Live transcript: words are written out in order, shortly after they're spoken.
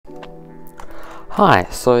Hi,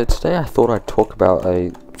 so today I thought I'd talk about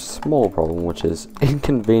a small problem which has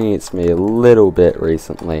inconvenienced me a little bit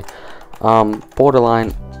recently.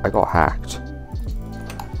 Borderline, I got hacked.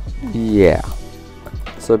 Yeah.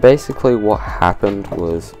 So basically what happened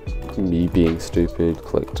was me being stupid,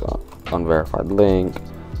 clicked on unverified link,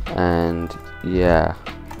 and yeah.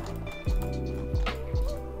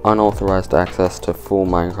 Unauthorized access to full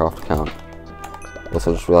Minecraft account.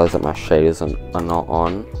 Also just realized that my shaders are not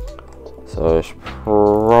on. So I should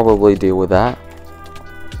probably deal with that.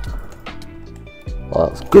 Well,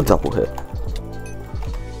 that was a good double hit.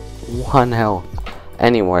 1 health.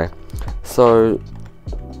 Anyway, so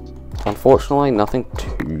unfortunately nothing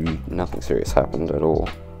serious happened at all.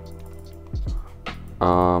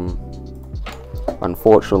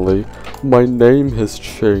 Unfortunately, my name has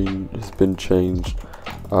been changed,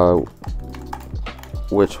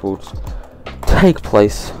 which will take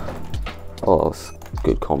place. Oh, it's a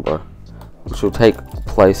good combo. Which will take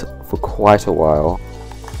place for quite a while.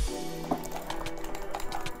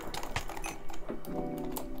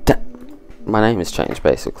 My name has changed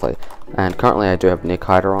basically, and currently I do have Nick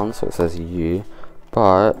Hider on, so it says you,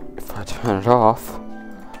 but if I turn it off,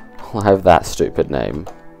 I'll have that stupid name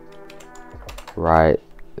right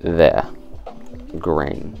there,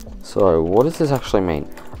 green. So what does this actually mean?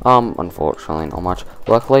 Unfortunately not much.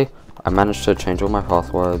 Luckily I managed to change all my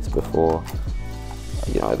passwords before,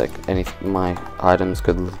 you know, like my items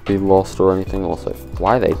could be lost or anything. Also,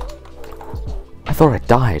 I thought I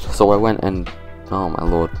died, so I went and, oh my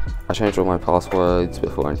lord, I changed all my passwords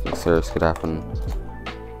before anything serious could happen.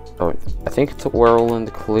 Oh, I think we're all in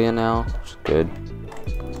the clear now, which is good.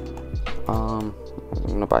 I'm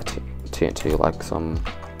gonna buy TNT like some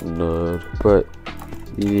nerd, but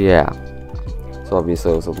yeah. So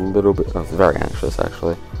obviously I was very anxious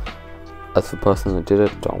actually. As the person that did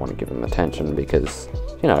it, don't want to give him attention because,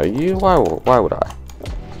 you know, why would I?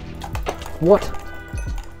 What?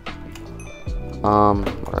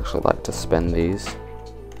 I'd actually like to spend these.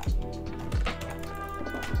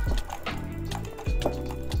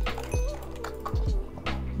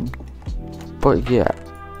 But yeah,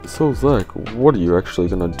 so Zach, what are you actually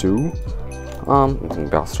gonna do? I'm thinking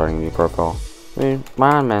about starting a new profile. I mean,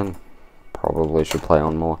 my Iron Man probably should play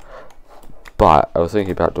on more. But I was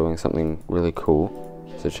thinking about doing something really cool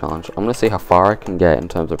as a challenge. I'm gonna see how far I can get in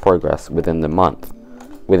terms of progress within our month.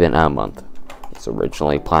 I was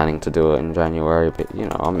originally planning to do it in January, but you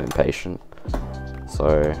know, I'm impatient. So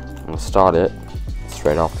I'm gonna start it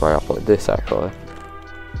straight after I upload this actually.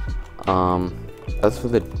 As for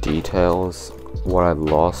the details, what I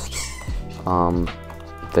lost,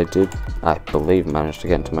 they did, I believe, manage to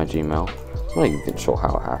get into my Gmail. I'm not even sure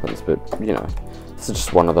how it happens, but you know, this is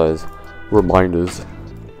just one of those reminders.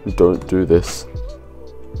 Don't do this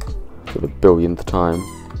for the billionth time.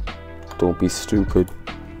 Don't be stupid.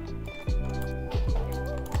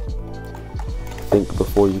 Think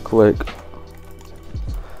before you click.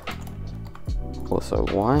 Also,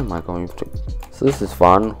 why am I going to... So this is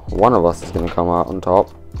fun. One of us is going to come out on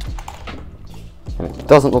top. And it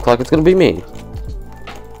doesn't look like it's going to be me.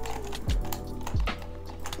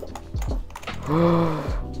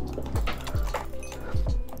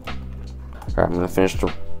 Alright, I'm going to finish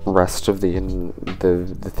the rest of the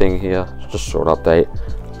thing here. Just a short update.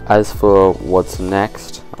 As for what's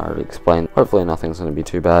next, I already explained. Hopefully nothing's going to be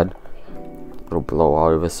too bad. It'll blow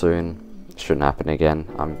over soon. It shouldn't happen again.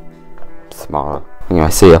 I'm smarter.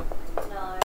 Anyway, see ya.